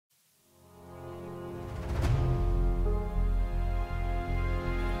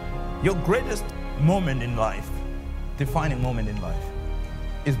Your greatest moment in life, defining moment in life,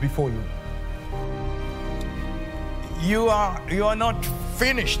 is before you. You are not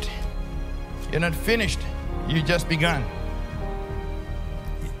finished. You're not finished. You just begun.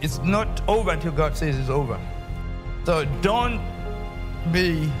 It's not over until God says it's over. So don't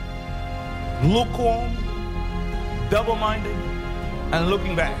be lukewarm, double-minded, and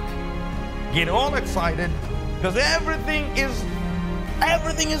looking back. Get all excited because everything is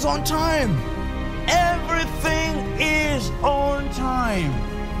on time. Everything is on time.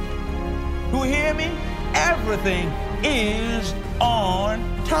 You hear me? Everything is on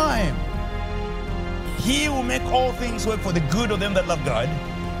time. He will make all things work for the good of them that love God.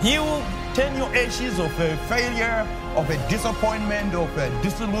 He will turn your ashes of a failure, of a disappointment, of a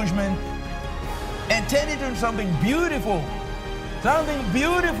disillusionment, and turn it into something beautiful. Something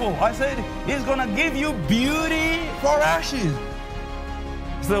beautiful. I said, He's going to give you beauty for ashes.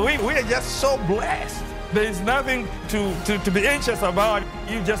 So we are just so blessed. There is nothing to be anxious about.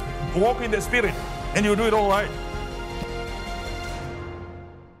 You just walk in the Spirit and you do it all right.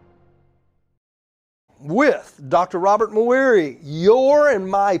 With Dr. Robert Mwiri, your and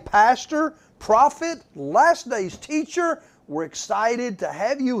my pastor, prophet, last days teacher. We're excited to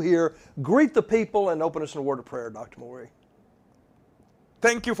have you here. Greet the people and open us in a word of prayer, Dr. Mwiri.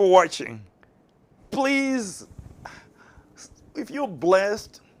 Thank you for watching. Please, if you're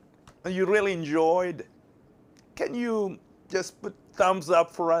blessed and you really enjoyed, can you just put thumbs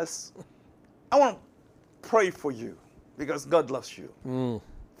up for us? I want to pray for you because God loves you.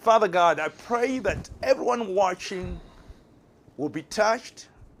 Father God, I pray that everyone watching will be touched,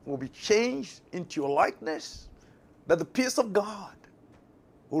 will be changed into your likeness, that the peace of God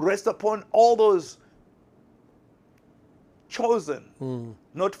will rest upon all those chosen,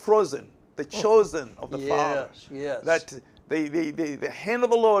 not frozen, the chosen of the Father. Yes. That the hand of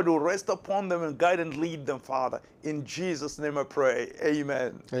the Lord will rest upon them and guide and lead them, Father. In Jesus' name I pray.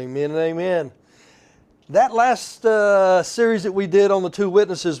 Amen. Amen and amen. That last series that we did on the two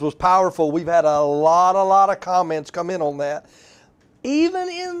witnesses was powerful. We've had a lot of comments come in on that. Even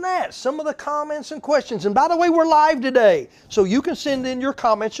in that, some of the comments and questions, and by the way, we're live today, so you can send in your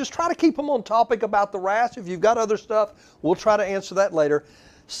comments. Just try to keep them on topic about the wrath. If you've got other stuff, we'll try to answer that later.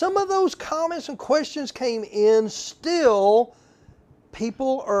 Some of those comments and questions came in. Still,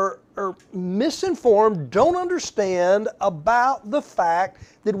 people are misinformed, don't understand about the fact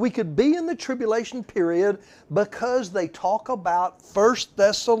that we could be in the tribulation period because they talk about 1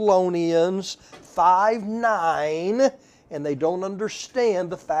 Thessalonians 5:9, and they don't understand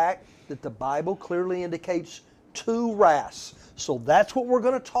the fact that the Bible clearly indicates two wraths. So that's what we're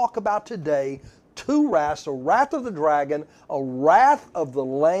going to talk about today. Two wraths, a wrath of the dragon, a wrath of the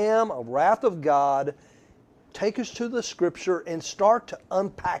Lamb, a wrath of God. Take us to the Scripture and start to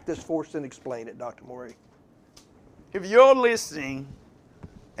unpack this for us and explain it, Dr. Mwiri. If you're listening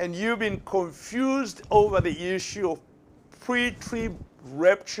and you've been confused over the issue of pre-trib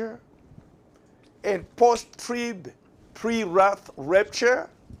rapture and post-trib, pre-wrath rapture,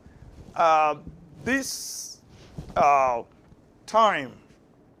 this time,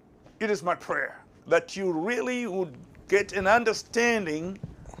 it is my prayer that you really would get an understanding,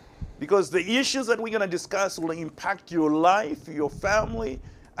 because the issues that we're going to discuss will impact your life, your family,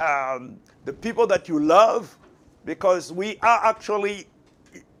 the people that you love, because we are actually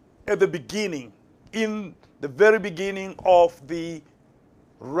at the beginning, in the very beginning of the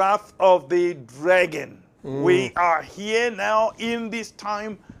wrath of the dragon. We are here now in this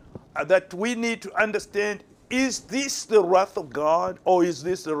time that we need to understand, is this the wrath of God or is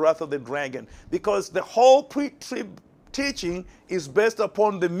this the wrath of the dragon? Because the whole pre-trib teaching is based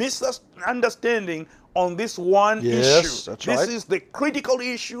upon the misunderstanding on this one issue. This is the critical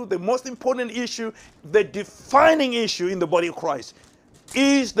issue, the most important issue, the defining issue in the body of Christ.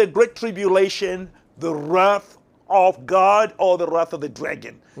 Is the Great Tribulation the wrath of God or the wrath of the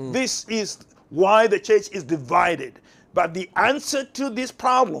dragon? This is why the church is divided. But the answer to this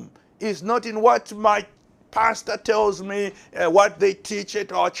problem is not in what my pastor tells me, what they teach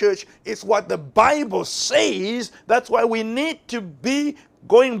at our church. It's what the Bible says. That's why we need to be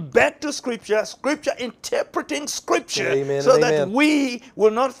going back to Scripture, Scripture interpreting Scripture, that we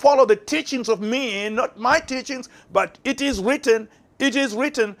will not follow the teachings of men, not my teachings, but it is written. It is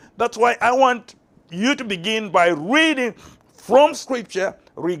written. That's why I want you to begin by reading from Scripture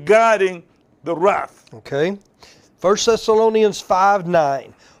regarding the wrath. Okay. 1 Thessalonians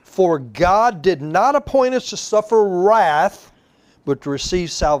 5:9. For God did not appoint us to suffer wrath, but to receive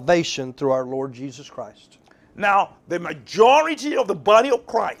salvation through our Lord Jesus Christ. Now, the majority of the body of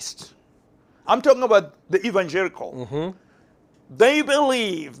Christ, I'm talking about the evangelical, they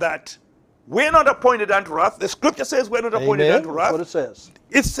believe that we're not appointed unto wrath. The scripture says we're not appointed Amen. unto wrath. That's what it says.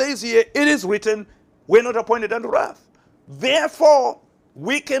 It says here, it is written, we're not appointed unto wrath. Therefore,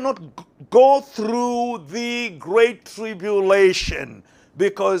 we cannot go through the great tribulation,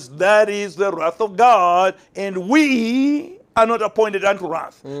 because that is the wrath of God, and we are not appointed unto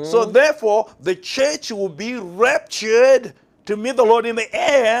wrath. So therefore, the church will be raptured to meet the Lord in the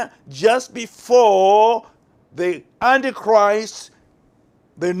air just before the Antichrist,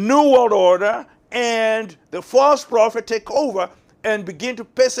 the New World Order, and the false prophet take over and begin to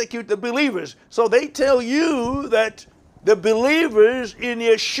persecute the believers. So they tell you that the believers in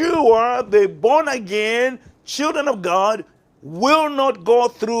Yeshua, the born again children of God, will not go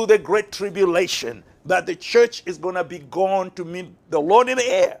through the great tribulation, that the church is going to be gone to meet the Lord in the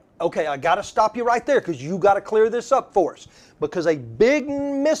air. Okay, I got to stop you right there, because you got to clear this up for us. Because a big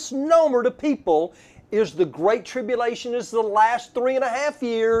misnomer to people is the Great Tribulation is the last 3.5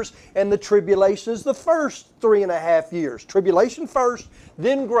 years, and the tribulation is the first 3.5 years. Tribulation first,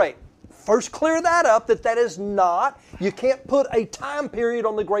 then great. First clear that up, that is not. You can't put a time period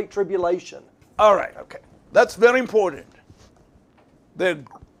on the Great Tribulation. All right, okay. That's very important. The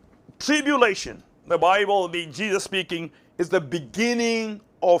tribulation, the Bible, the Jesus speaking, is the beginning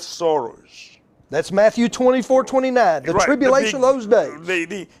of sorrows. That's Matthew 24:29. The Right, tribulation of those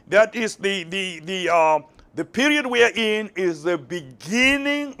days. That is the period we are in is the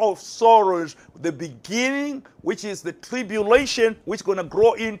beginning of sorrows, the beginning, which is the tribulation, which is going to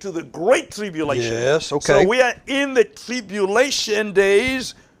grow into the great tribulation. Yes, okay. So we are in the tribulation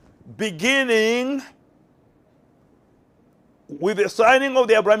days, beginning with the signing of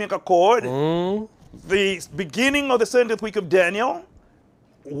the Abrahamic Accord, the beginning of the 70th week of Daniel.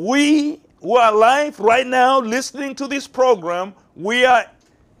 We who are alive right now listening to this program, we are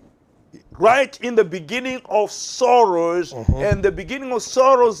right in the beginning of sorrows, and the beginning of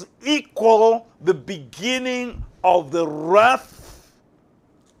sorrows equal the beginning of the wrath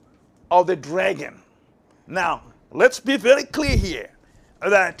of the dragon. Now, let's be very clear here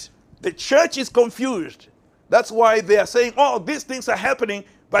that the church is confused. That's why they are saying, oh, these things are happening,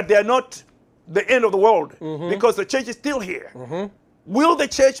 but they are not the end of the world, because the church is still here. Will the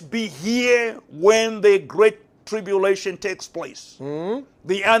church be here when the great tribulation takes place?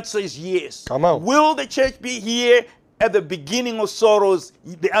 The answer is yes. Come on. Will the church be here at the beginning of sorrows?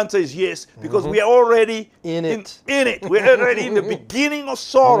 The answer is yes, because we are already In it. In it. We're already in the beginning of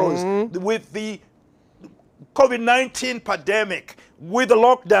sorrows with the COVID-19 pandemic, with the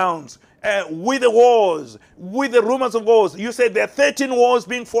lockdowns, with the wars, with the rumors of wars. You said there are 13 wars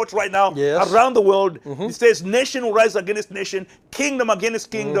being fought right now around the world. It says nation will rise against nation, kingdom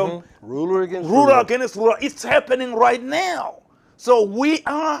against kingdom, Ruler against ruler against ruler. It's happening right now. So we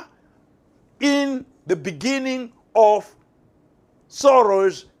are in the beginning of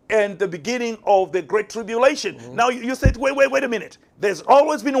sorrows and the beginning of the great tribulation. Now you said, wait a minute. There's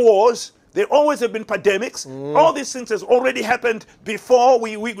always been wars. There always have been pandemics. All these things has already happened before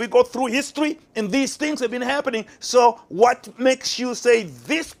we go through history, and these things have been happening. So what makes you say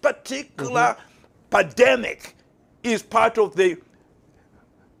this particular pandemic is part of the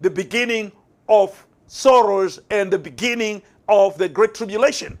beginning of sorrows and the beginning of the Great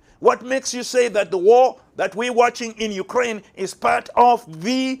Tribulation? What makes you say that the war that we're watching in Ukraine is part of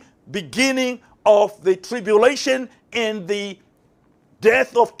the beginning of the tribulation and the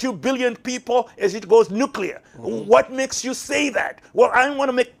death of 2 billion people as it goes nuclear? What makes you say that? Well, I want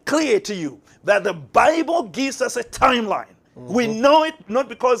to make clear to you that the Bible gives us a timeline. We know it not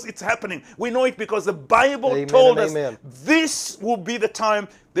because it's happening. We know it because the Bible told us this will be the time,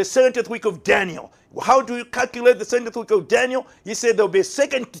 the 70th week of Daniel. How do you calculate the 70th week of Daniel? He said there will be a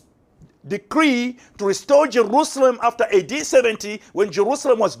second decree to restore Jerusalem after AD 70, when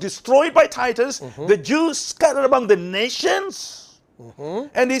Jerusalem was destroyed by Titus, the Jews scattered among the nations.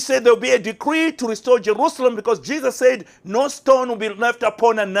 And he said there will be a decree to restore Jerusalem, because Jesus said no stone will be left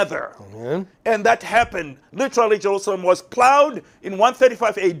upon another. And that happened. Literally, Jerusalem was plowed in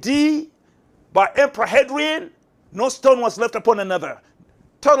 135 AD by Emperor Hadrian. No stone was left upon another.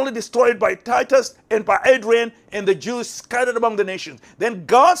 Totally destroyed by Titus and by Hadrian, and the Jews scattered among the nations. Then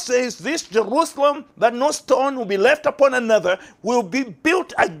God says this Jerusalem, that no stone will be left upon another, will be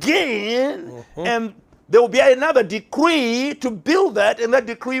built again, and there will be another decree to build that, and that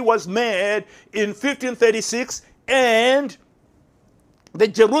decree was made in 1536. And the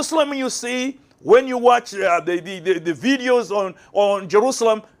Jerusalem you see when you watch the videos on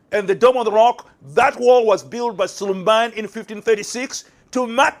Jerusalem and the Dome of the Rock, that wall was built by Suleiman in 1536 to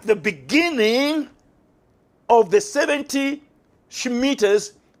mark the beginning of the 70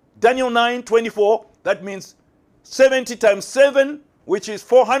 Shemitahs, Daniel 9:24. That means 70 times 7, which is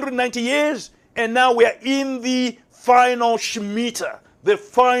 490 years, and now we are in the final Shemitah, the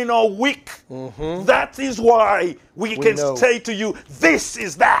final week. That is why we can know. say to you, this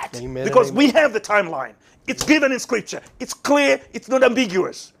is that. Amen, because amen. we have the timeline. It's given in Scripture. It's clear. It's not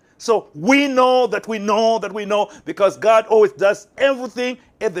ambiguous. So we know that we know that we know, because God always does everything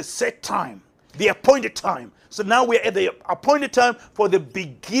at the set time, the appointed time. So now we're at the appointed time for the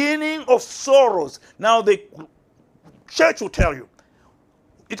beginning of sorrows. Now the church will tell you,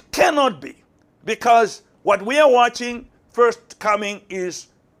 it cannot be, because what we are watching first coming is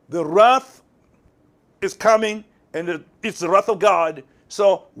the wrath is coming, and it's the wrath of God.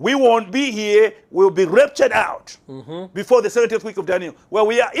 So we won't be here. We'll be raptured out before the 70th week of Daniel. Well,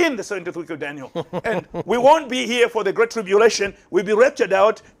 we are in the 70th week of Daniel. And we won't be here for the great tribulation. We'll be raptured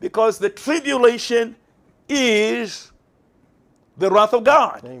out, because the tribulation is the wrath of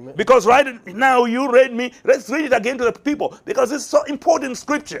God. Amen. Because right now you read me. Let's read it again to the people, because it's so important in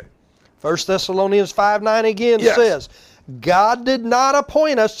Scripture. 1 Thessalonians 5:9 again Yes. says, God did not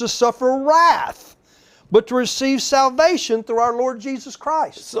appoint us to suffer wrath, but to receive salvation through our Lord Jesus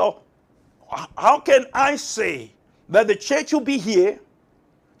Christ. So how can I say that the church will be here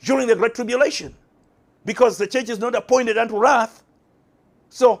during the great tribulation? Because the church is not appointed unto wrath.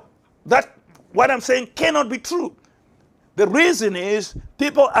 So that what I'm saying cannot be true. The reason is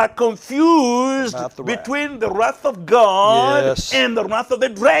people are confused About the wrath. between the wrath of God Yes. and the wrath of the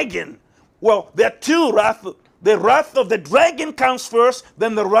dragon. Well, there are two wrath. The wrath of the dragon comes first,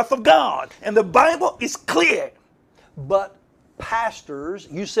 then the wrath of God. And the Bible is clear. But pastors,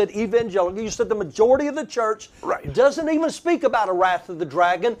 you said evangelical, you said the majority of the church Right. doesn't even speak about a wrath of the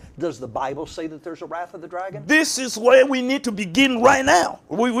dragon. Does the Bible say that there's a wrath of the dragon? This is where we need to begin right now.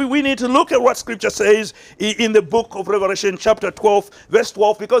 We need to look at what Scripture says in the book of Revelation chapter 12, verse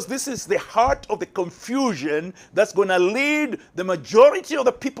 12, because this is the heart of the confusion that's going to lead the majority of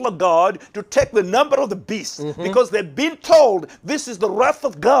the people of God to take the number of the beast, because they've been told this is the wrath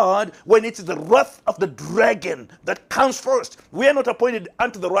of God when it is the wrath of the dragon that comes first. We are not appointed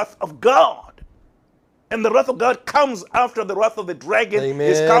unto the wrath of God. And the wrath of God comes after the wrath of the dragon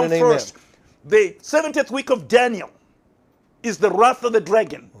is Amen come and amen. first. The 70th week of Daniel is the wrath of the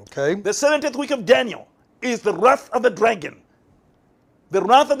dragon. Okay. The 70th week of Daniel is the wrath of the dragon. The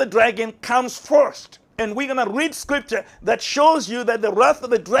wrath of the dragon comes first. And we're going to read Scripture that shows you that the wrath of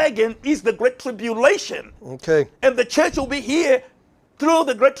the dragon is the great tribulation. Okay. And the church will be here through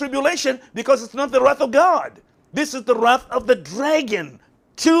the great tribulation, because it's not the wrath of God. This is the wrath of the dragon.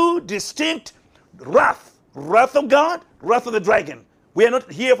 Two distinct wrath. Wrath of God, wrath of the dragon. We are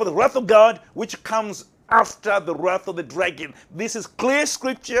not here for the wrath of God, which comes after the wrath of the dragon. This is clear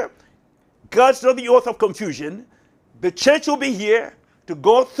Scripture. God's not the author of confusion. The church will be here to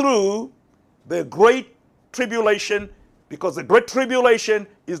go through the great tribulation, because the great tribulation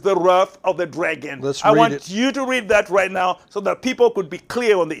is the wrath of the dragon. Let's I read want it. you to read that right now so that people could be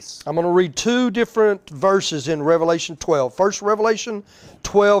clear on this. I'm going to read two different verses in Revelation 12. First, Revelation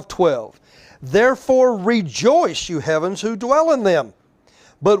 12:12. Therefore rejoice, you heavens who dwell in them.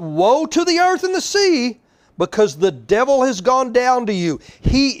 But woe to the earth and the sea, because the devil has gone down to you.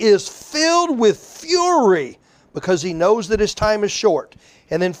 He is filled with fury, because he knows that his time is short.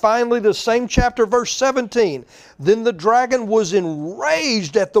 And then finally, the same chapter, verse 17. Then the dragon was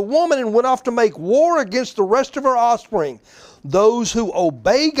enraged at the woman and went off to make war against the rest of her offspring, those who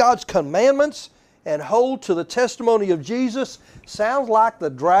obey God's commandments and hold to the testimony of Jesus. Sounds like the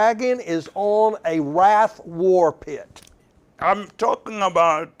dragon is on a wrath war pit. I'm talking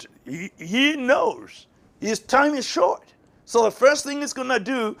about, he knows his time is short. So the first thing he's going to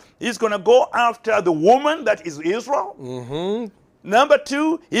do, he's going to go after the woman that is Israel. Number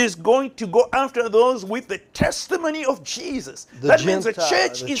two, he's going to go after those with the testimony of Jesus. That means the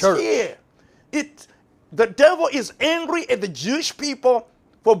church is here. The devil is angry at the Jewish people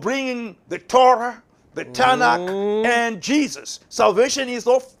for bringing the Torah, the Tanakh, and Jesus. Salvation is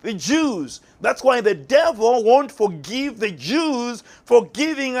of the Jews. That's why the devil won't forgive the Jews for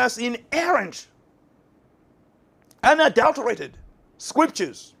giving us inerrant, unadulterated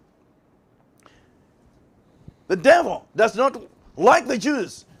scriptures. The devil does not like the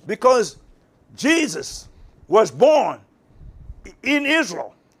Jews because Jesus was born in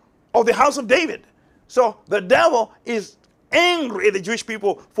Israel of the house of David. So the devil is angry at the Jewish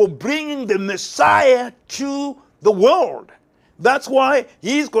people for bringing the Messiah to the world. That's why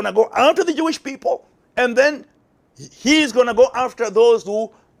he's going to go after the Jewish people, and then he's going to go after those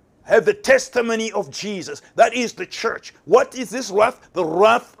who have the testimony of Jesus. That is the church. What is this wrath? The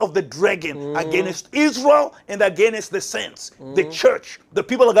wrath of the dragon against Israel and against the saints. The church, the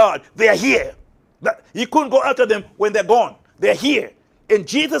people of God, they are here. That he couldn't go after them when they're gone. They're here. And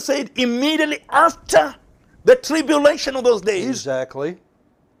Jesus said immediately after the tribulation of those days, Exactly.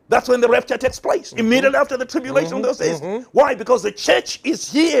 that's when the rapture takes place. Immediately after the tribulation of those days. Why? Because the church is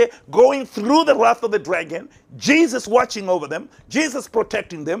here going through the wrath of the dragon, Jesus watching over them, Jesus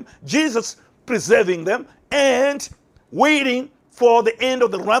protecting them, Jesus preserving them, and waiting for the end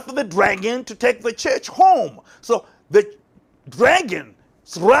of the wrath of the dragon to take the church home. So the dragon's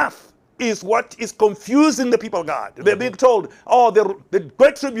wrath is what is confusing the people of God. They're being told, oh, the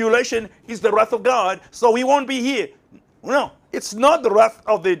great tribulation is the wrath of God, so we won't be here. No, it's not the wrath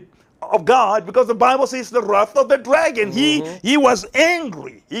of God, because the Bible says the wrath of the dragon. He was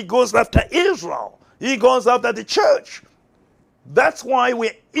angry. He goes after Israel. He goes after the church. That's why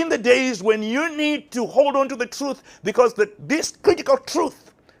we're in the days when you need to hold on to the truth, because this critical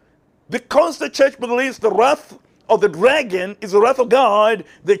truth, because the church believes the wrath of the dragon is the wrath of God,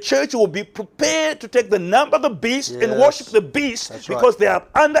 the church will be prepared to take the number of the beast and worship the beast. That's because they are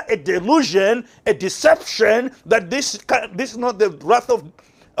under a delusion, a deception that this is not the wrath of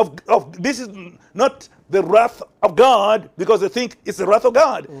this is not the wrath of God, because they think it's the wrath of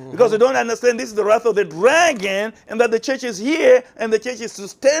God, because they don't understand this is the wrath of the dragon, and that the church is here, and the church is to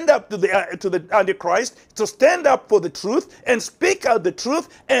stand up to the Antichrist, to stand up for the truth and speak out the truth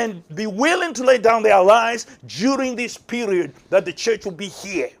and be willing to lay down their lives during this period that the church will be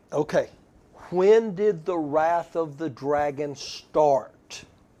here. Okay. When did the wrath of the dragon start?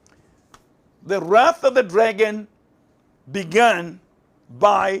 The wrath of the dragon began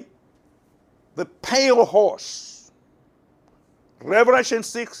by the pale horse. Revelation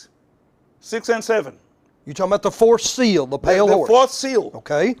 6 and 7. You're talking about the fourth seal, the pale horse. The fourth seal.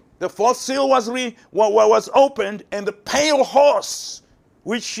 Okay. The fourth seal was opened, and the pale horse,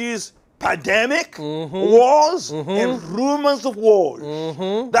 which is pandemic, wars, and rumors of wars.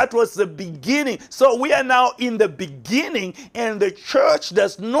 That was the beginning. So we are now in the beginning, and the church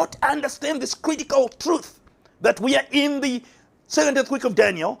does not understand this critical truth that we are in the 70th week of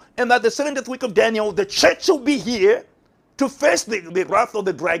Daniel, and that the 70th week of Daniel, the church will be here to face the wrath of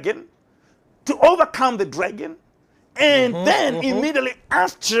the dragon, to overcome the dragon, and then immediately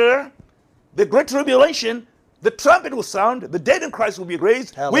after the great tribulation, the trumpet will sound, the dead in Christ will be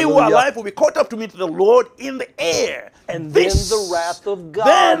raised, we who are alive will be caught up to meet the Lord in the air. And then the wrath of God.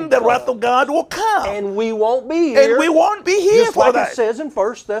 Then the wrath of God will come. And we won't be here. And we won't be here just for like that. it says in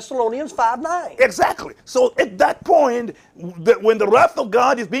 1 Thessalonians 5:9. Exactly. So at that point, when the wrath of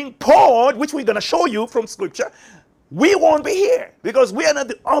God is being poured, which we're going to show you from Scripture, we won't be here, because we are not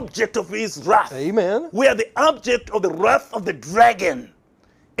the object of his wrath. Amen. We are the object of the wrath of the dragon.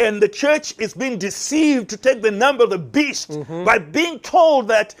 And the church is being deceived to take the number of the beast by being told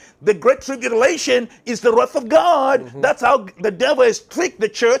that the great tribulation is the wrath of God. That's how the devil has tricked the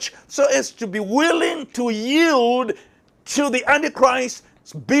church, so as to be willing to yield to the Antichrist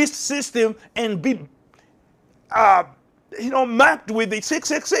beast system and be marked with the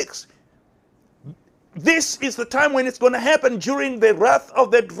 666. This is the time when it's going to happen, during the wrath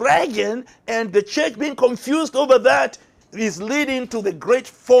of the dragon, and the church being confused over that is leading to the great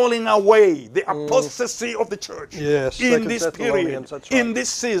falling away, the apostasy of the church. Yes, in this period, that's right. in this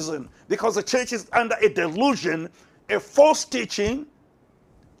season, because the church is under a delusion, a false teaching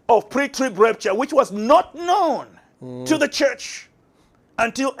of pre-trib rapture, which was not known to the church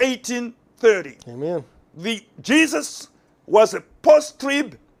until 1830. Amen. Jesus was a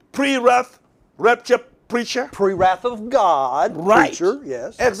post-trib, pre-wrath rapture preacher. Pre-wrath of God preacher,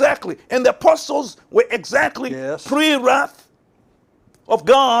 yes. Exactly. And the apostles were exactly pre-wrath of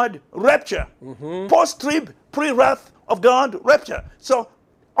God rapture. Post-trib, pre-wrath of God rapture. So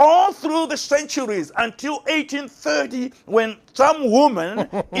all through the centuries until 1830, when some woman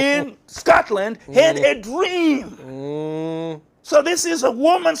in Scotland had a dream. So this is a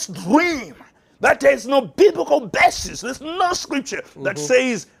woman's dream that has no biblical basis. There's no scripture that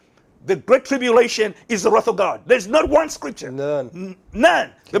says the great tribulation is the wrath of God. There's not one scripture. None.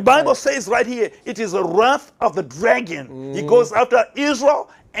 None. The Bible says right here, it is the wrath of the dragon. He goes after Israel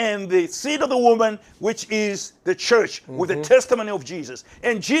and the seed of the woman, which is the church, with the testimony of Jesus.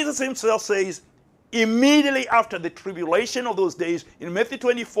 And Jesus himself says, immediately after the tribulation of those days, in Matthew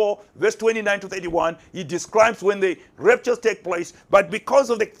 24, verse 29 to 31, he describes when the raptures take place. But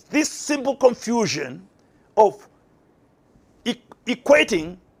because of this simple confusion of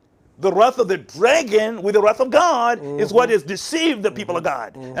equating the wrath of the dragon with the wrath of God is what has deceived the people of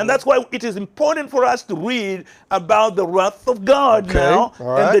God. And that's why it is important for us to read about the wrath of God now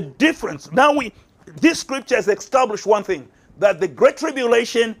and the difference. Now this scripture has established one thing, that the great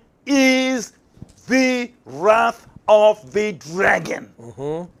tribulation is the wrath of the dragon.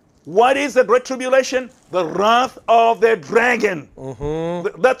 What is the great tribulation? The wrath of the dragon.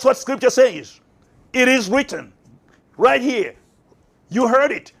 That's what Scripture says. It is written right here. You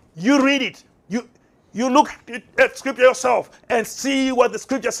heard it. You read it. You look at Scripture yourself and see what the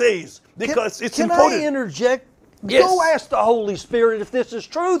Scripture says, because it's important. Can I interject? Yes. Go ask the Holy Spirit if this is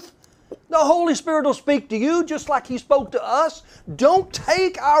truth. The Holy Spirit will speak to you just like He spoke to us. Don't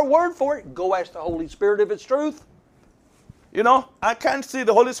take our word for it. Go ask the Holy Spirit if it's truth. You know, I can't see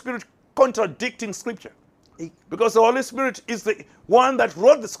the Holy Spirit contradicting Scripture, because the Holy Spirit is the one that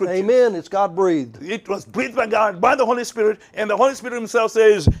wrote the Scripture. Amen. It's God breathed. It was breathed by God, by the Holy Spirit, and the Holy Spirit Himself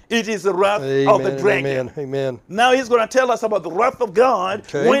says it is the wrath of the dragon. Amen. Amen. Now He's going to tell us about the wrath of God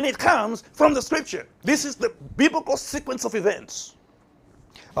Okay. when it comes from the Scripture. This is the biblical sequence of events.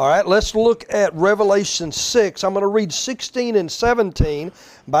 All right, let's look at Revelation 6. I'm going to read 16 and 17.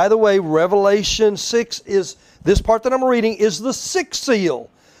 By the way, Revelation 6 is, this part that I'm reading is the sixth seal.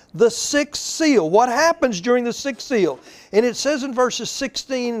 The sixth seal. What happens during the sixth seal? And it says in verses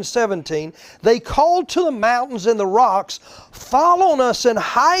 16 and 17, they called to the mountains and the rocks, fall on us and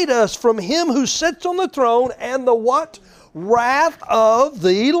hide us from Him who sits on the throne and the what? Wrath of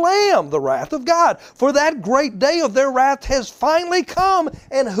the Lamb, the wrath of God. For that great day of their wrath has finally come,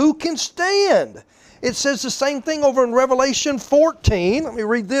 and who can stand? It says the same thing over in Revelation 14. Let me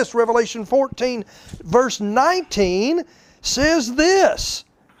read this. Revelation 14, verse 19 says this.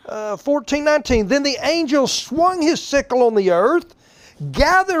 14:19. Then the angel swung his sickle on the earth,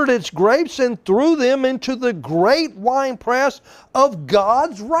 gathered its grapes, and threw them into the great winepress of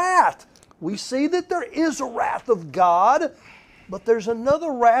God's wrath. We see that there is a wrath of God, but there's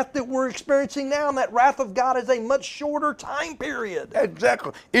another wrath that we're experiencing now, and that wrath of God is a much shorter time period.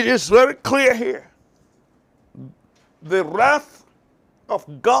 Exactly. It is very clear here. The wrath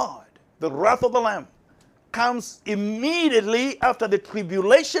of God, the wrath of the Lamb, comes immediately after the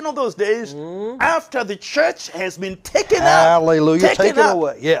tribulation of those days, after the church has been taken out. Hallelujah, taken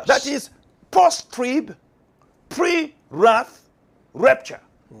away, yes. That is post-trib, pre-wrath, rapture.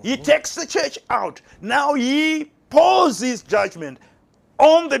 He takes the church out. Now He pours His judgment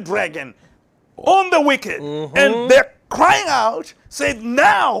on the dragon, on the wicked, and they're crying out, saying,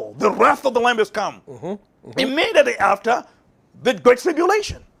 now the wrath of the Lamb has come. Immediately after the great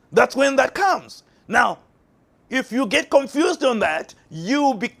tribulation. That's when that comes. Now, if you get confused on that,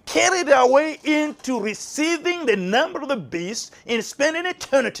 you'll be carried away into receiving the number of the beast and spending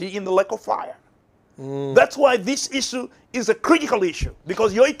eternity in the lake of fire. That's why this issue is a critical issue,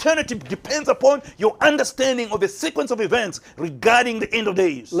 because your eternity depends upon your understanding of the sequence of events regarding the end of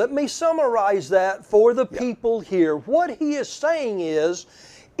days. Let me summarize that for the people here. What he is saying is,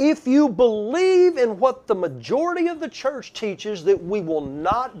 if you believe in what the majority of the church teaches, that we will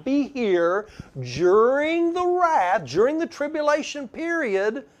not be here during the wrath, during the tribulation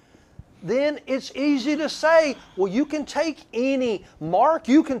period, then it's easy to say, well, you can take any mark,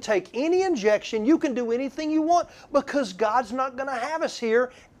 you can take any injection, you can do anything you want, because God's not going to have us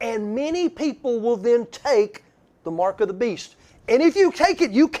here, and many people will then take the mark of the beast. And if you take it,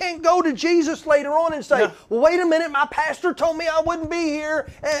 you can't go to Jesus later on and say, well, wait a minute, my pastor told me I wouldn't be here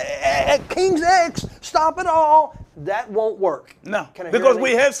at King's X, stop it all. That won't work. No, because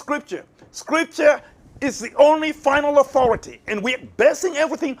we have Scripture. Scripture is the only final authority, and we're basing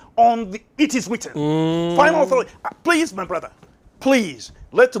everything on the it is written. Final authority. Please, my brother, please,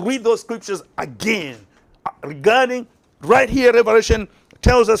 let's read those Scriptures again regarding right here, Revelation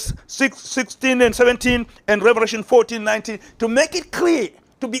tells us 16 and 17 and Revelation 14:19 to make it clear,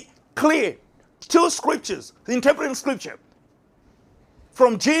 to be clear. Two Scriptures, interpreting Scripture.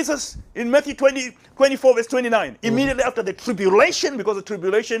 From Jesus in Matthew 24 verse 29, immediately after the tribulation, because the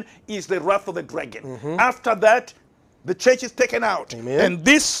tribulation is the wrath of the dragon. After that, the church is taken out. Amen. And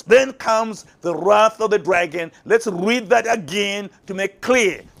this then comes the wrath of the dragon. Let's read that again to make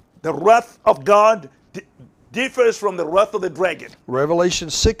clear. The wrath of God differs from the wrath of the dragon. Revelation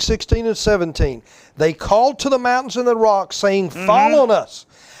 6, 16 and 17. They called to the mountains and the rocks, saying, fall on us,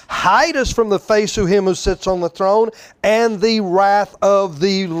 hide us from the face of Him who sits on the throne and the wrath of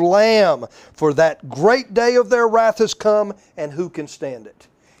the Lamb. For that great day of their wrath has come, and who can stand it?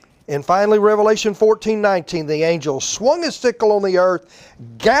 And finally, Revelation 14:19, the angel swung his sickle on the earth,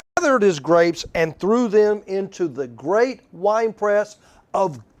 gathered his grapes, and threw them into the great winepress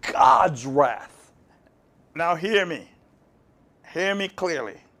of God's wrath. Now hear me. Hear me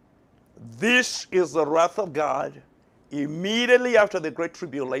clearly. This is the wrath of God immediately after the Great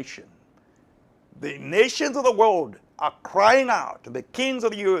Tribulation. The nations of the world are crying out. The kings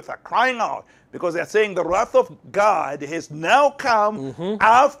of the earth are crying out because they're saying the wrath of God has now come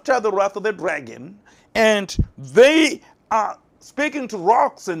after the wrath of the dragon. And they are speaking to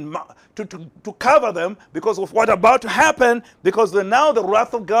rocks and to cover them because of what about to happen, because now the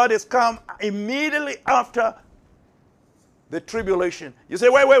wrath of God has come immediately after the tribulation. You say,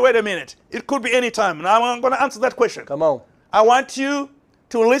 wait a minute. It could be any time. Now I'm going to answer that question. Come on. I want you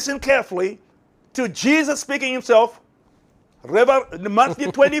to listen carefully to Jesus speaking himself,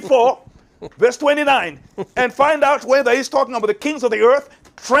 Matthew 24, verse 29, and find out whether he's talking about the kings of the earth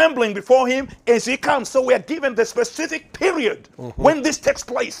trembling before him as he comes. So we are given the specific period when this takes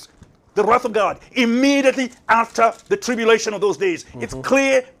place, the wrath of God, immediately after the tribulation of those days. It's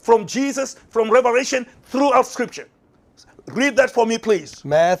clear from Jesus, from Revelation, throughout Scripture. Read that for me, please.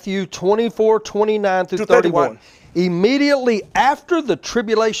 Matthew 24, 29 through 31. Immediately after the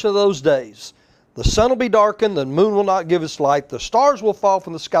tribulation of those days, the sun will be darkened, the moon will not give its light, the stars will fall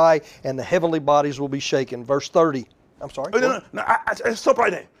from the sky, and the heavenly bodies will be shaken. Verse 30. I'm sorry. No, I stop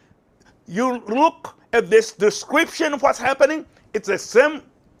right there. You look at this description of what's happening. It's the same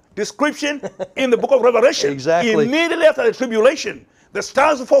description in the book of Revelation. Exactly. Immediately after the tribulation, the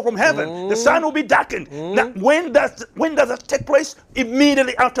stars will fall from heaven. The sun will be darkened. Now, when does that take place?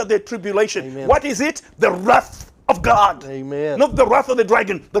 Immediately after the tribulation. Amen. What is it? The wrath of God. Amen. Not the wrath of the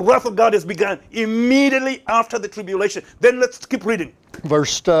dragon. The wrath of God has begun immediately after the tribulation. Then let's keep reading.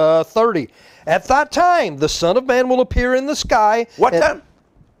 Verse 30. At that time, the Son of Man will appear in the sky. What time?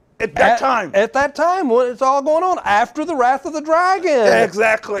 At that time. At that time, when it's all going on, after the wrath of the dragon.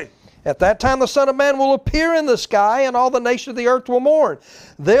 Exactly. At that time, the Son of Man will appear in the sky, and all the nations of the earth will mourn.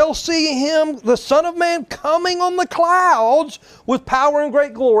 They'll see him, the Son of Man, coming on the clouds with power and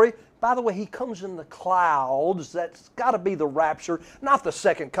great glory. By the way, he comes in the clouds. That's got to be the rapture, not the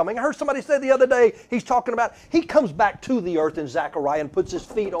second coming. I heard somebody say the other day, he's talking about, he comes back to the earth in Zechariah and puts his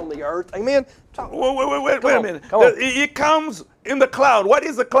feet on the earth. Amen? Wait a minute. He comes in the cloud. What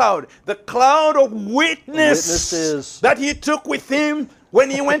is the cloud? The cloud of witnesses that he took with him when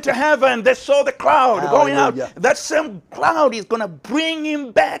he went to heaven. They saw the cloud going out. That same cloud is going to bring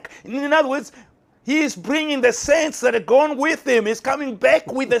him back. In other words, he is bringing the saints that are gone with him. He's coming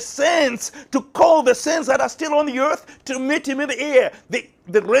back with the saints to call the saints that are still on the earth to meet him in the air.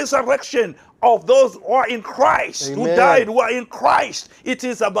 The resurrection of those who are in Christ, Amen. who died, who are in Christ. It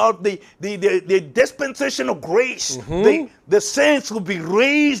is about the dispensation of grace. The saints will be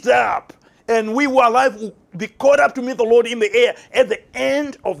raised up, and we who are alive will be caught up to meet the Lord in the air at the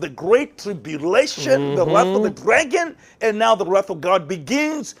end of the great tribulation, the wrath of the dragon, and now the wrath of God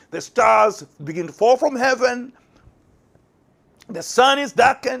begins. The stars begin to fall from heaven. The sun is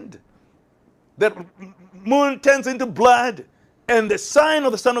darkened. The moon turns into blood. And the sign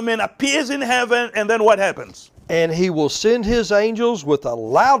of the Son of Man appears in heaven. And then what happens? And he will send his angels with a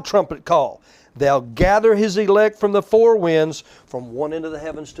loud trumpet call. They'll gather his elect from the four winds, from one end of the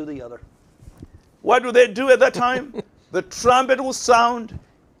heavens to the other. What do they do at that time? The trumpet will sound,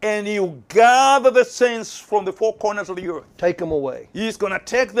 and he'll gather the saints from the four corners of the earth. Take them away. He's going to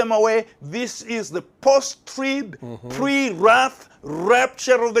take them away. This is the post-trib, pre-wrath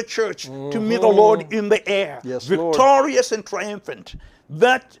rapture of the church to meet the Lord in the air. Yes, victorious and triumphant.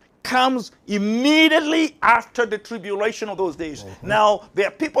 That comes immediately after the tribulation of those days. Now, there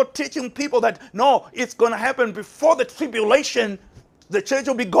are people teaching people that, no, it's going to happen before the tribulation. The church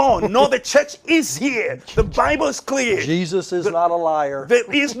will be gone. No, the church is here. The Bible is clear. Jesus is not a liar. There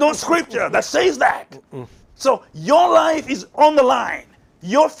is no scripture that says that. So your life is on the line.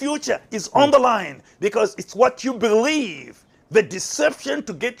 Your future is on the line because it's what you believe. The deception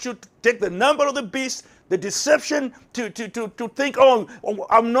to get you to take the number of the beast, the deception to think, oh,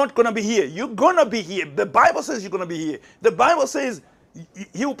 I'm not going to be here. You're going to be here. The Bible says you're going to be here. The Bible says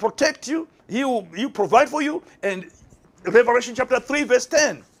he will protect you. He will provide for you. And Revelation chapter 3 verse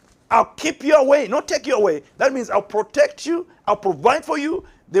 10. I'll keep you away, not take you away. That means I'll protect you. I'll provide for you.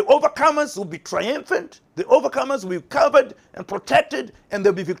 The overcomers will be triumphant. The overcomers will be covered and protected, and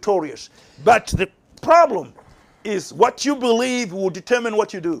they'll be victorious. But the problem is what you believe will determine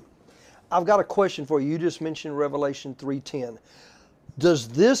what you do. I've got a question for you. You just mentioned Revelation 3:10. Does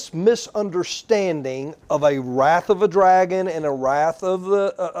this misunderstanding of a wrath of a dragon and a wrath of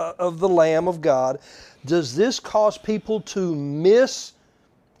the Lamb of God, does this cause people to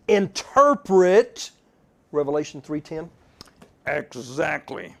misinterpret Revelation 3:10?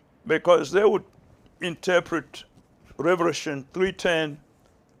 Exactly. Because they would interpret Revelation 3:10.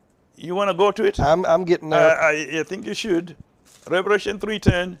 You want to go to it? I'm getting there. I think you should. Revelation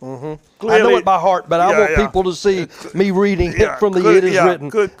 3:10. I know it by heart, but I want people to see me reading it from the It Is Written.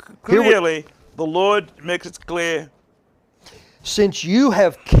 Clearly, the Lord makes it clear. Since you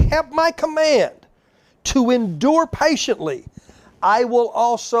have kept my command to endure patiently, I will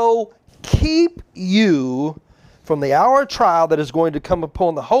also keep you from the hour of trial that is going to come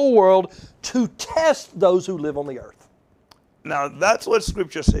upon the whole world to test those who live on the earth. Now, that's what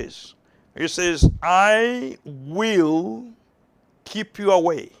Scripture says. It says, I will keep you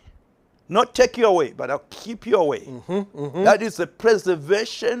away. Not take you away, but I'll keep you away. That is the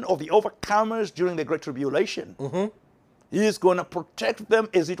preservation of the overcomers during the Great Tribulation. He is going to protect them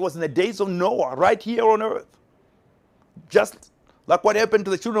as it was in the days of Noah, right here on earth. Just like what happened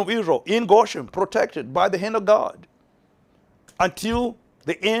to the children of Israel in Goshen, protected by the hand of God. Until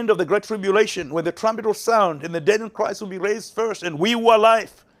the end of the Great Tribulation, when the trumpet will sound and the dead in Christ will be raised first, and we who are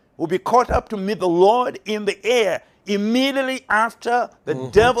alive will be caught up to meet the Lord in the air immediately after the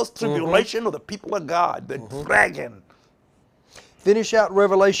devil's tribulation of the people of God, the dragon. Finish out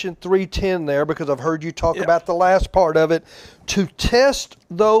Revelation 3:10 there, because I've heard you talk about the last part of it. To test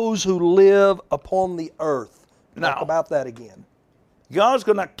those who live upon the earth. Now, talk about that again. God's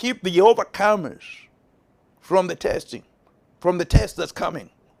going to keep the overcomers from the testing, from the test that's coming,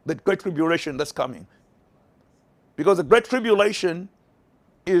 the Great Tribulation that's coming. Because the Great Tribulation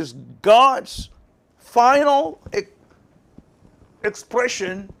is God's final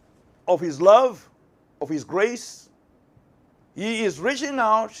expression of His love, of His grace. He is reaching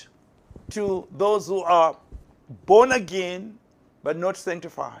out to those who are born again but not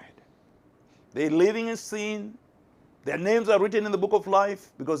sanctified. They're living in sin. Their names are written in the book of life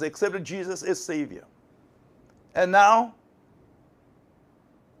because they accepted Jesus as Savior. And now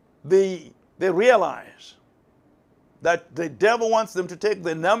they realize that the devil wants them to take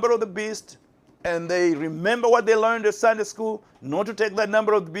the number of the beast, and they remember what they learned at Sunday school, not to take that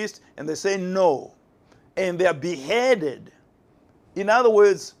number of the beast, and they say no. And they are beheaded. In other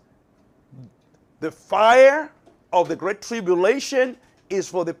words, the fire of the Great Tribulation is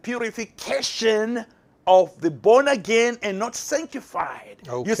for the purification of the born again and not sanctified.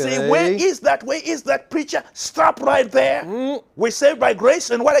 Okay. You say, where is that? Where is that, preacher? Stop right there. We're saved by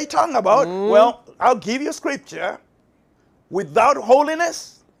grace, and what are you talking about? Well, I'll give you scripture. Without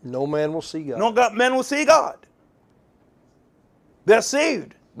holiness, no man will see God. No man will see God. They're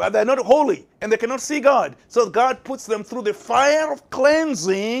saved, but they're not holy, and they cannot see God. So God puts them through the fire of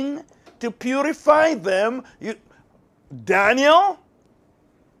cleansing to purify them. Daniel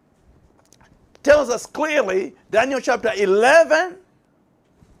tells us clearly, Daniel chapter 11,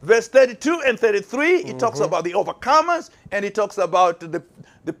 verse 32 and 33, it talks about the overcomers, and it talks about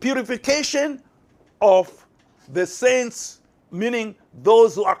the purification of the saints, meaning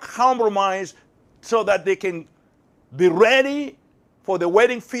those who are compromised, so that they can be ready for the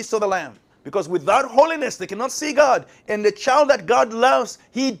wedding feast of the Lamb. Because without holiness, they cannot see God. And the child that God loves,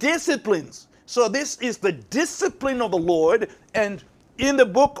 He disciplines. So this is the discipline of the Lord. And in the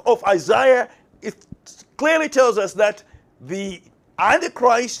book of Isaiah, it clearly tells us that the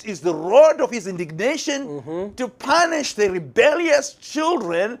Antichrist is the rod of His indignation to punish the rebellious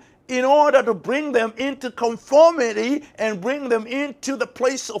children, in order to bring them into conformity and bring them into the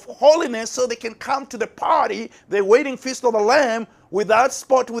place of holiness, so they can come to the party, the wedding feast of the Lamb, without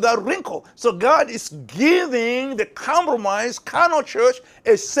spot, without wrinkle. So God is giving the compromised carnal church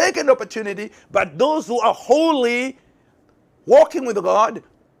a second opportunity, but those who are holy, walking with God,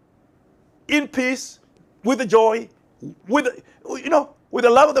 in peace, with the joy, with the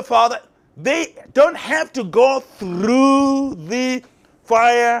love of the Father, they don't have to go through the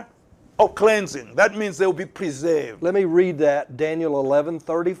fire of cleansing. That means they will be preserved. Let me read that, Daniel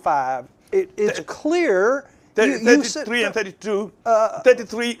 11:35. It's clear. 33 and 32.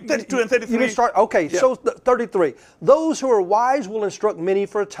 32 and 33. You didn't start. Okay, Yeah. so 33. Those who are wise will instruct many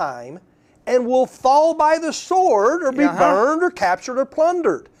for a time, and will fall by the sword, or be burned, or captured, or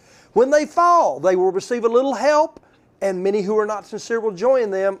plundered. When they fall, they will receive a little help, and many who are not sincere will join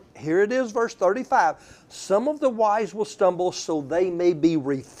them. Here it is, verse 35. Some of the wise will stumble, so they may be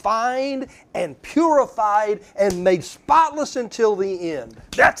refined and purified and made spotless until the end.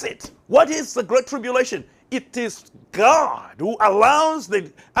 That's it. What is the Great Tribulation? It is God who allows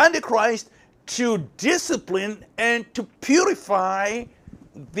the Antichrist to discipline and to purify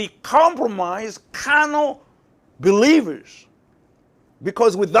the compromised carnal believers.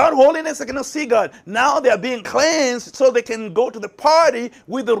 Because without holiness, they cannot see God. Now they are being cleansed so they can go to the party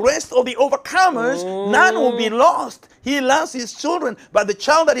with the rest of the overcomers. None will be lost. He loves His children, but the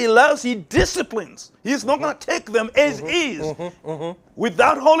child that He loves, He disciplines. He's not going to take them as is.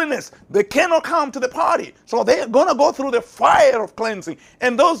 Without holiness, they cannot come to the party. So they're going to go through the fire of cleansing.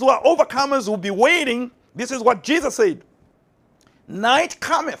 And those who are overcomers will be waiting. This is what Jesus said. Night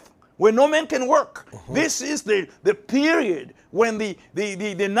cometh when no man can work. This is the period when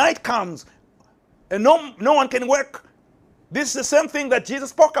the night comes and no one can work. This is the same thing that Jesus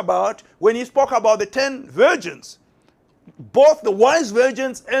spoke about when He spoke about the 10 virgins. both the wise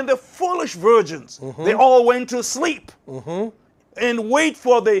virgins and the foolish virgins, they all went to sleep and wait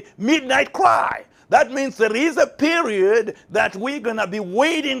for the midnight cry. That means there is a period that we're going to be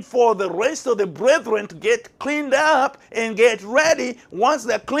waiting for the rest of the brethren to get cleaned up and get ready. Once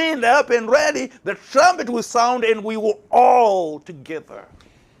they're cleaned up and ready, the trumpet will sound and we will all together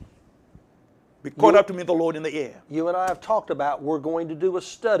be caught up to meet the Lord in the air. You and I have talked about we're going to do a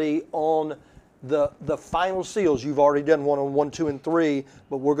study on the final seals. You've already done one on 1, 2, and 3,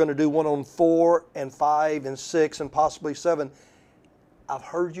 but we're going to do one on 4 and 5 and 6 and possibly 7. I've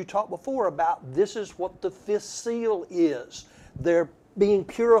heard you talk before about this is what the 5th seal is. They're being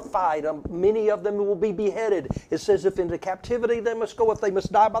purified. Many of them will be beheaded. It says if into captivity they must go. If they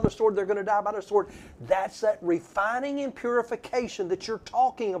must die by the sword, they're going to die by the sword. That's that refining and purification that you're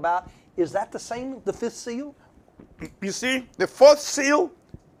talking about. Is that the same, the 5th seal? You see, the 4th seal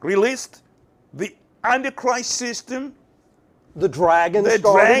released the Antichrist system. The dragon The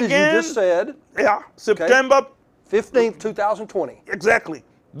started, dragon, as you just said. Yeah, September 15th, 2020. Exactly.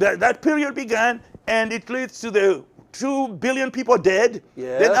 That period began, and it leads to the 2 billion people dead.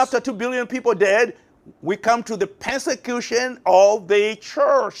 Yes. Then after 2 billion people dead, we come to the persecution of the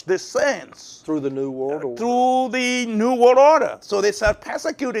church, the saints. Through the New World Order. Through the New World Order. So they start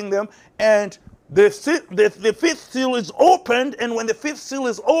persecuting them, and the 5th seal is opened, and when the 5th seal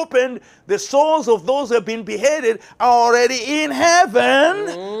is opened, the souls of those who have been beheaded are already in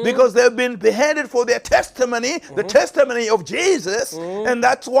heaven because they've been beheaded for their testimony, the testimony of Jesus, and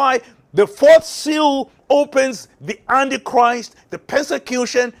that's why the 4th seal opens the Antichrist, the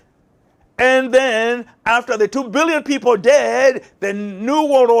persecution, and then after the 2 billion people dead, the New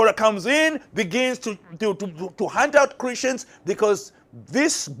World Order comes in, begins to hunt out Christians, because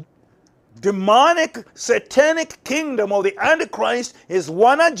this demonic, satanic kingdom of the Antichrist is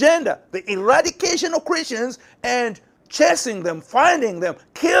one agenda: the eradication of Christians and chasing them, finding them,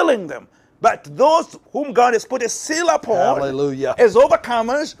 killing them. But those whom God has put a seal upon, Hallelujah, as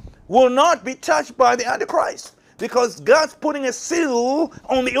overcomers, will not be touched by the Antichrist, because God's putting a seal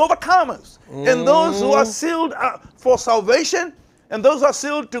on the overcomers. And those who are sealed for salvation, and those who are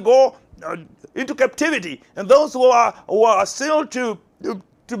sealed to go into captivity, and those who are sealed to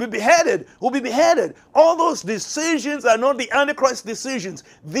be beheaded, will be beheaded. All those decisions are not the Antichrist decisions.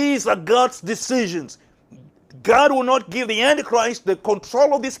 These are God's decisions. God will not give the Antichrist the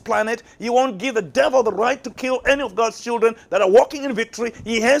control of this planet. He won't give the devil the right to kill any of God's children that are walking in victory.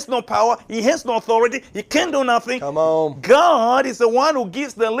 He has no power. He has no authority. He can do nothing. Come on. God is the one who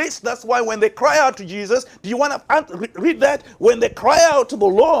gives the list. That's why when they cry out to Jesus, do you want to read that? When they cry out to the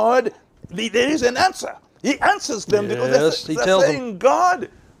Lord, there is an answer. He answers them because they're saying, God,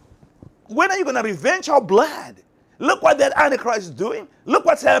 when are you going to revenge our blood? Look what that Antichrist is doing. Look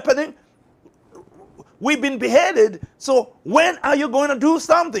what's happening. We've been beheaded, so when are you going to do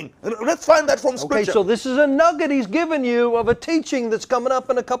something? Let's find that from Scripture. Okay, so this is a nugget he's given you of a teaching that's coming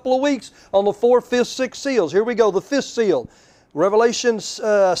up in a couple of weeks on the 4th, 5th, 6th seals. Here we go, the 5th seal. Revelation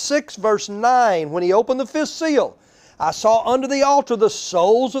 6, verse 9, when he opened the 5th seal, I saw under the altar the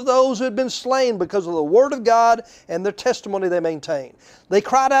souls of those who had been slain because of the word of God and their testimony they maintained. They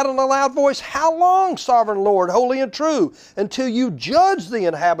cried out in a loud voice, How long, sovereign Lord, holy and true, until you judge the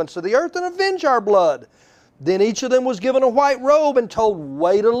inhabitants of the earth and avenge our blood? Then each of them was given a white robe and told,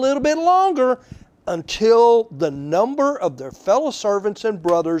 Wait a little bit longer until the number of their fellow servants and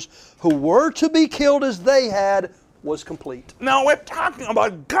brothers who were to be killed as they had was complete. Now we're talking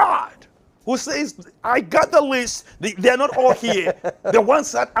about God, who says, I got the list. They're not all here. The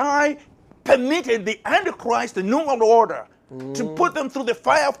ones that I permitted the Antichrist, the New World Order, to put them through the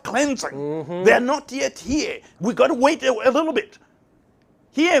fire of cleansing. They're not yet here. We got to wait a little bit.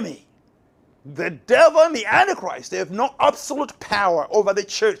 Hear me. The devil and the Antichrist, they have no absolute power over the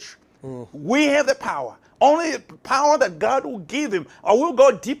church. We have the power. Only the power that God will give him. I will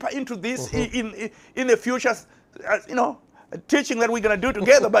go deeper into this in the future, teaching that we're going to do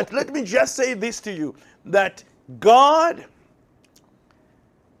together. But let me just say this to you, that God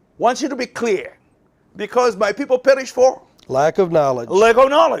wants you to be clear, because my people perish for lack of knowledge. Lack of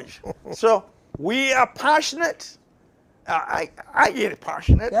knowledge. So we are passionate. I get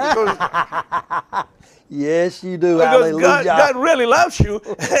passionate because, yes, you do. because Hallelujah. God really loves you.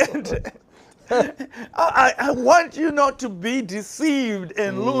 I want you not to be deceived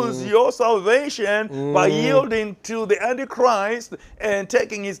and lose your salvation by yielding to the Antichrist and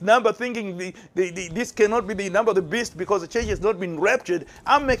taking his number, thinking this cannot be the number of the beast because the church has not been raptured.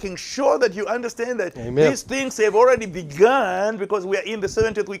 I'm making sure that you understand that these things have already begun because we are in the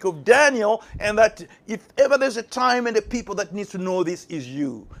 70th week of Daniel, and that if ever there's a time and a people that needs to know this is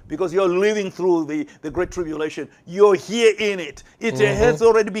you, because you're living through the Great Tribulation. You're here in it. It has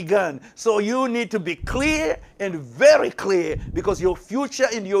already begun. So you need to be clear and very clear, because your future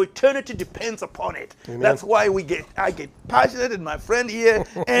and your eternity depends upon it. Amen. That's why I get passionate, and my friend here,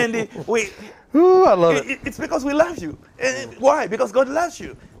 and Ooh, I love it. It's because we love you. And why? Because God loves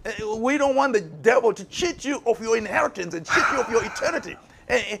you. We don't want the devil to cheat you of your inheritance and cheat you of your eternity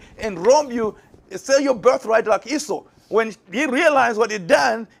and rob you, sell your birthright like Esau. When he realized what he'd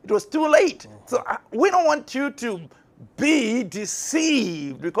done, it was too late. So we don't want you to be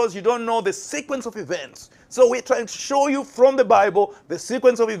deceived because you don't know the sequence of events. So we're trying to show you from the Bible the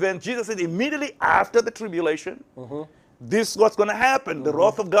sequence of events. Jesus said immediately after the tribulation, this is what's going to happen. The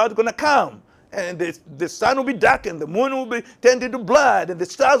wrath of God is going to come. And the sun will be darkened, the moon will be turned into blood, and the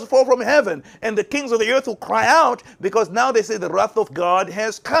stars will fall from heaven, and the kings of the earth will cry out, because now they say the wrath of God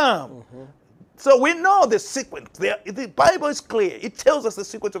has come. So we know the sequence. The Bible is clear. It tells us the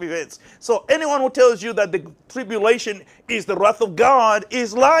sequence of events. So anyone who tells you that the tribulation is the wrath of God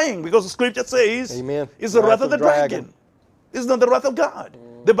is lying, because the scripture says it's the wrath of the dragon. It's not the wrath of God.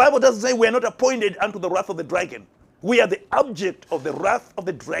 The Bible doesn't say we are not appointed unto the wrath of the dragon. We are the object of the wrath of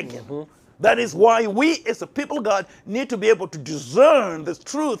the dragon. That is why we as a people of God need to be able to discern the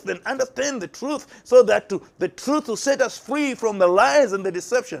truth and understand the truth, so that the truth will set us free from the lies and the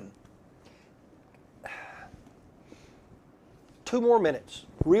deception. 2 more minutes,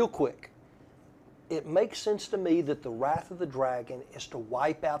 real quick. It makes sense to me that the wrath of the dragon is to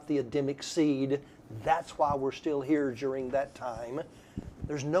wipe out the Adamic seed. That's why we're still here during that time.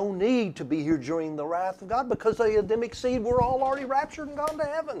 There's no need to be here during the wrath of God, because the Adamic seed, we're all already raptured and gone to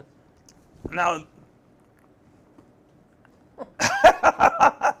heaven. Now,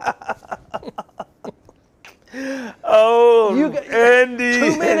 oh, you got, Andy,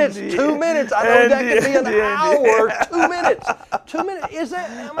 2 minutes. Andy, 2 minutes. I know Andy, that could be an Andy, hour. 2 minutes. 2 minutes. Is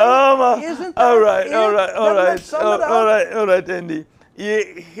that? I mean, isn't that all right, it? all right, all Doesn't right, that sum it up? all right, Andy.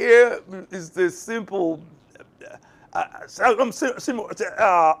 Here is the simple. I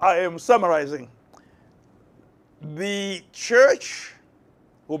am summarizing. The church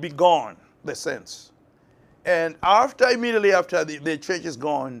will be gone, the saints. And immediately after the church is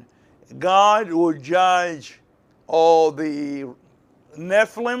gone, God will judge all the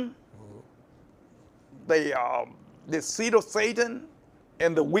Nephilim, the seed of Satan,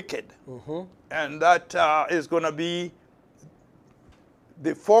 and the wicked. And that is going to be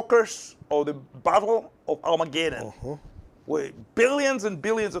the focus of the battle of Armageddon, where billions and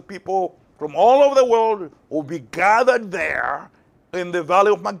billions of people from all over the world will be gathered there in the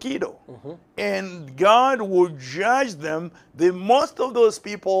valley of Megiddo. And God will judge them. Most of those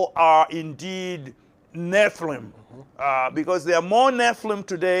people are indeed Nephilim, because there are more Nephilim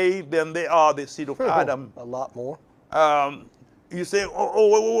today than there are the seed of Adam. A lot more. You say,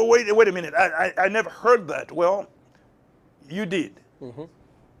 oh, wait a minute, I never heard that. Well, you did.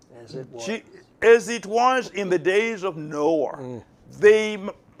 As it was. As it was in the days of Noah.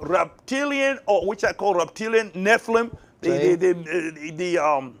 The reptilian, or which I call reptilian, Nephilim,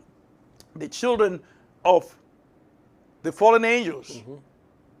 the children of the fallen angels,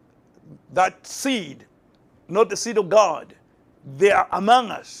 that seed, not the seed of God, they are among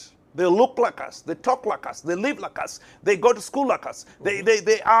us. They look like us. They talk like us. They live like us. They go to school like us.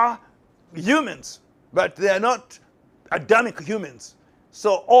 They are humans, but they are not Adamic humans.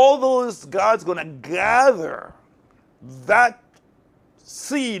 So all those, God's going to gather that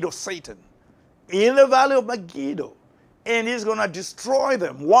seed of Satan in the valley of Megiddo, and he's going to destroy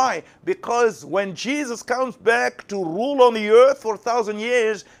them. Why? Because when Jesus comes back to rule on the earth for 1,000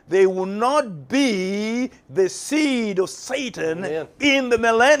 years, they will not be the seed of Satan in the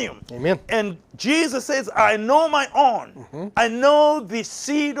millennium. And Jesus says, I know my own. I know the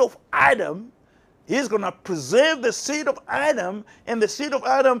seed of Adam. He's going to preserve the seed of Adam, and the seed of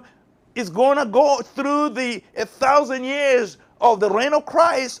Adam is going to go through the 1,000 years of the reign of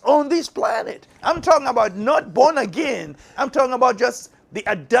Christ on this planet. I'm talking about not born again. I'm talking about just the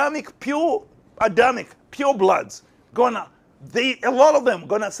pure bloods. A lot of them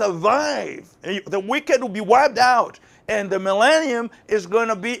gonna survive. The wicked will be wiped out. And the millennium is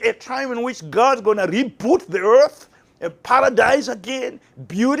gonna be a time in which God's gonna reboot the earth, a paradise again,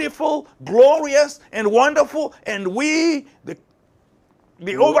 beautiful, glorious, and wonderful. And we,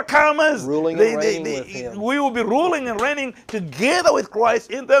 the overcomers. Ruling and reigning with Him. We will be ruling and reigning together with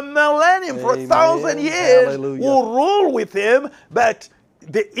Christ in the millennium for Amen. 1,000 years. Hallelujah. We'll rule with Him, but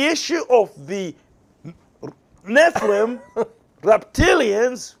the issue of the Nephilim,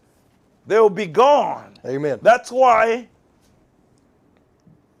 reptilians, they will be gone. Amen. That's why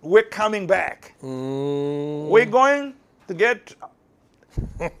we're coming back. We're going to get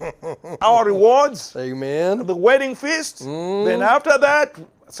our rewards, Amen. the wedding feast. Then after that,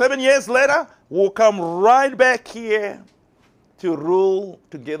 7 years later, we'll come right back here to rule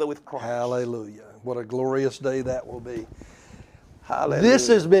together with Christ. Hallelujah. What a glorious day that will be. Hallelujah. This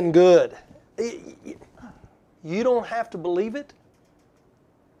has been good. You don't have to believe it,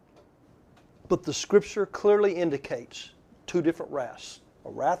 but the Scripture clearly indicates two different wraths, a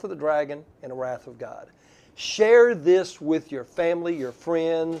wrath of the dragon and a wrath of God. Share this with your family, your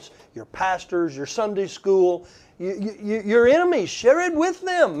friends, your pastors, your Sunday school, your enemies. Share it with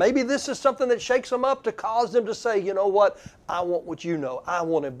them. Maybe this is something that shakes them up to cause them to say, you know what, I want what you know. I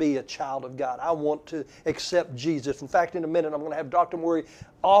want to be a child of God. I want to accept Jesus. In fact, in a minute, I'm going to have Dr. Murray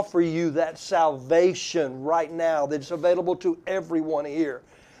offer you that salvation right now that's available to everyone here.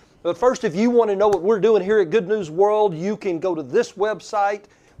 But first, if you want to know what we're doing here at Good News World, you can go to this website,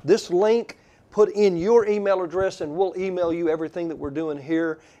 this link, put in your email address, and we'll email you everything that we're doing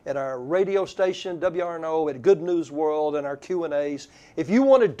here at our radio station, WRNO, at Good News World, and our Q&As. If you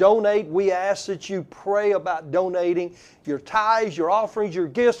want to donate, we ask that you pray about donating your tithes, your offerings, your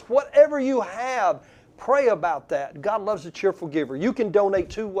gifts, whatever you have. Pray about that. God loves a cheerful giver. You can donate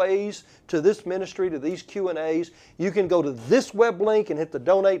two ways to this ministry, to these Q&As. You can go to this web link and hit the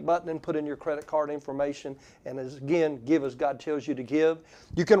donate button and put in your credit card information. And again, give as God tells you to give.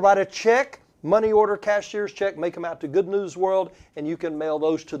 You can write a check, money order, cashier's check, make them out to Good News World, and you can mail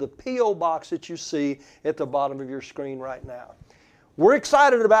those to the P.O. box that you see at the bottom of your screen right now. We're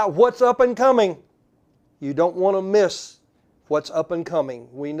excited about what's up and coming. You don't want to miss what's up and coming.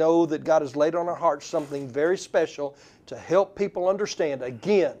 We know that God has laid on our hearts something very special to help people understand,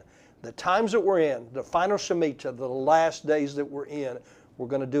 again, the times that we're in, the final Shemitah, the last days that we're in. We're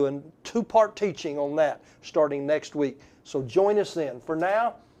going to do a two-part teaching on that starting next week. So join us then. For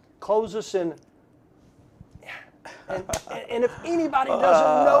now, close us in. And if anybody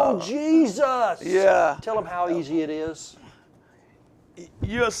doesn't know Jesus, tell them how easy it is.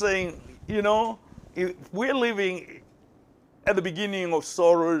 You're saying, you know, if we're living at the beginning of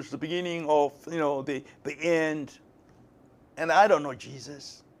sorrows, the beginning of, you know, the end, and I don't know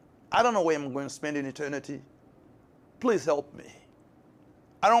Jesus. I don't know where I'm going to spend in eternity. Please help me.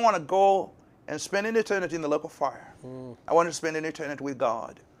 I don't want to go and spend an eternity in the lake of fire. I want to spend an eternity with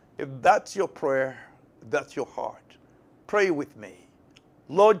God. If that's your prayer, if that's your heart, pray with me.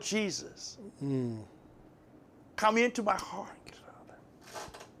 Lord Jesus, come into my heart.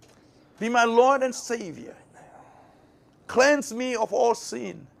 Be my Lord and Savior. Cleanse me of all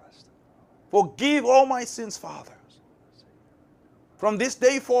sin. Forgive all my sins, Father. From this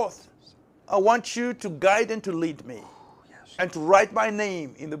day forth, I want you to guide and to lead me and to write my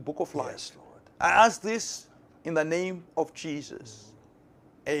name in the book of life. Yes, Lord. I ask this in the name of Jesus.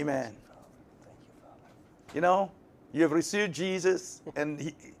 Amen. You know, you have received Jesus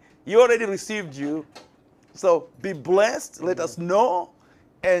and he already received you. So be blessed. Let us know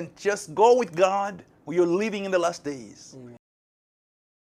and just go with God. You're living in the last days.